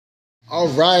All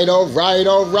right.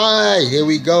 Here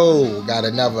we go. We got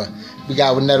another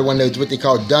one of those what they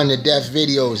call done to death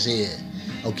videos here.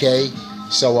 Okay.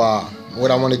 So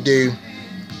what I want to do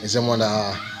is I want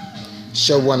to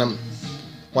show one of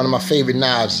my favorite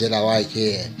knives that I like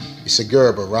here. It's a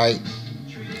Gerber, right?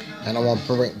 And I want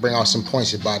to bring out some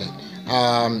points about it.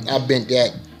 I bent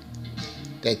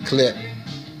that clip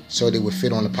so that it would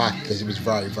fit on the pocket because it was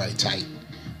very, very tight.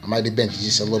 I might have bent it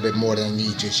just a little bit more than I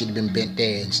need to. It should have been bent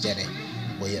there instead of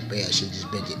way up there. I should have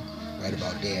just bent it right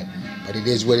about there. But it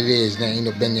is what it is. There ain't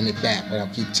no bending it back, but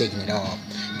I'll keep taking it off.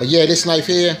 But yeah, this knife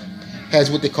here has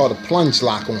what they call the plunge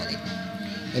lock on it.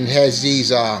 And it has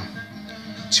these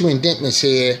two indentments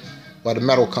here where the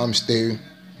metal comes through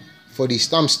for these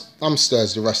thumb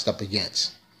studs to rest up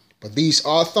against. But these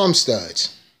are thumb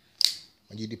studs.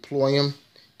 When you deploy them,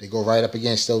 they go right up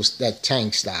against that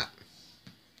tang stop.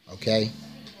 Okay?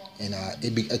 And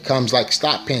it comes like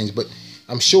stop pins, but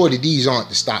I'm sure that these aren't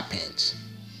the stop pins.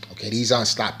 Okay, these aren't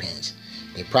stop pins.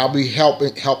 They probably help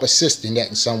assist in that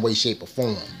in some way, shape, or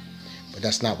form. But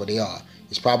that's not what they are.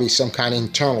 It's probably some kind of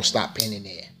internal stop pin in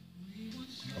there.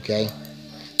 Okay?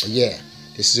 But yeah,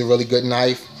 this is a really good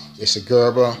knife. It's a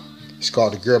Gerber. It's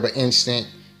called the Gerber Instant.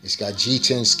 It's got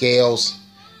G10 scales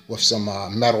with some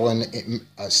metal in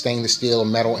stainless steel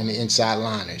and metal in the inside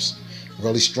liners.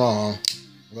 Really strong,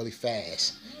 really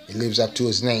fast. It lives up to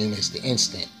its name. It's the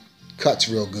Instant. Cuts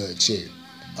real good too.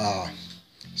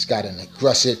 It's got an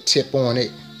aggressive tip on it,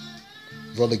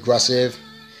 really aggressive.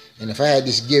 And if I had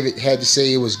to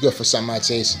say it was good for something, I'd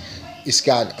say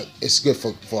it's good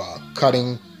for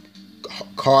cutting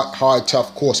hard,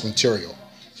 tough, coarse material,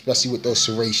 especially with those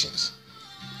serrations.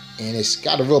 And it's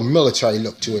got a real military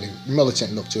look to it, a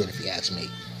militant look to it, if you ask me.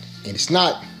 And it's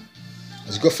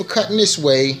good for cutting this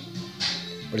way,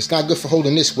 but it's not good for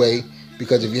holding this way,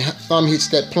 because if your thumb hits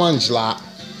that plunge lock,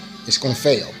 it's going to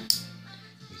fail.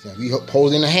 If you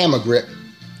hold in a hammer grip,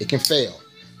 it can fail.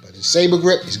 But the saber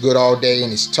grip is good all day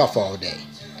and it's tough all day.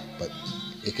 But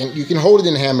you can hold it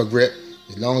in a hammer grip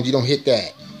as long as you don't hit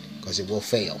that, because it will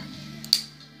fail.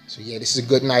 So yeah, this is a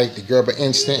good knife, the Gerber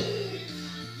Instant.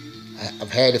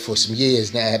 I've had it for some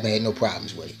years now. I haven't had no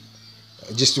problems with it.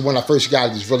 Just when I first got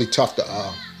it, it was really tough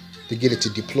to get it to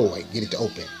deploy, get it to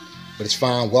open. But it's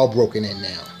fine, well broken in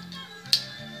now.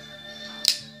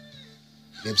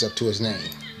 Lives up to his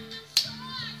name.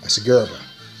 That's a Gerber.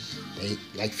 They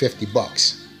like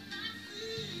 $50.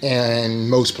 And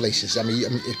most places, I mean,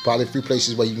 it's probably a few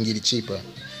places where you can get it cheaper.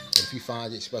 But if you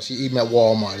find it, especially even at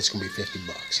Walmart, it's gonna be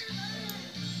 $50.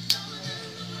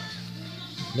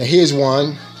 Now here's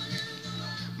one,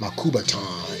 my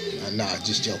Kubaton. Nah,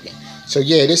 just joking. So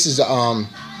yeah, this is a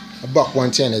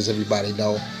 $110, as everybody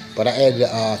know. But I added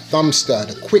a thumb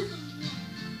stud, a quick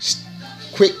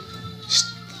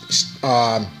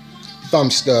thumb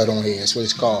stud on here. That's what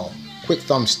it's called. Quick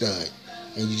thumb stud.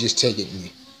 And you just take it and you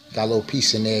got a little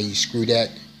piece in there. You screw that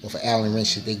with an Allen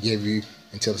wrench that they give you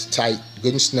until it's tight,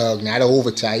 good and snug. Not over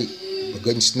tight, but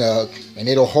good and snug. And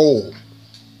it'll hold.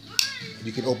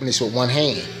 You can open this with one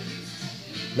hand.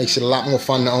 Makes it a lot more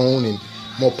fun to own and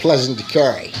more pleasant to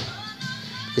carry.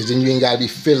 Because then you ain't got to be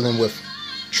fiddling with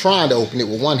trying to open it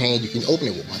with one hand. You can open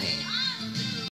it with one hand.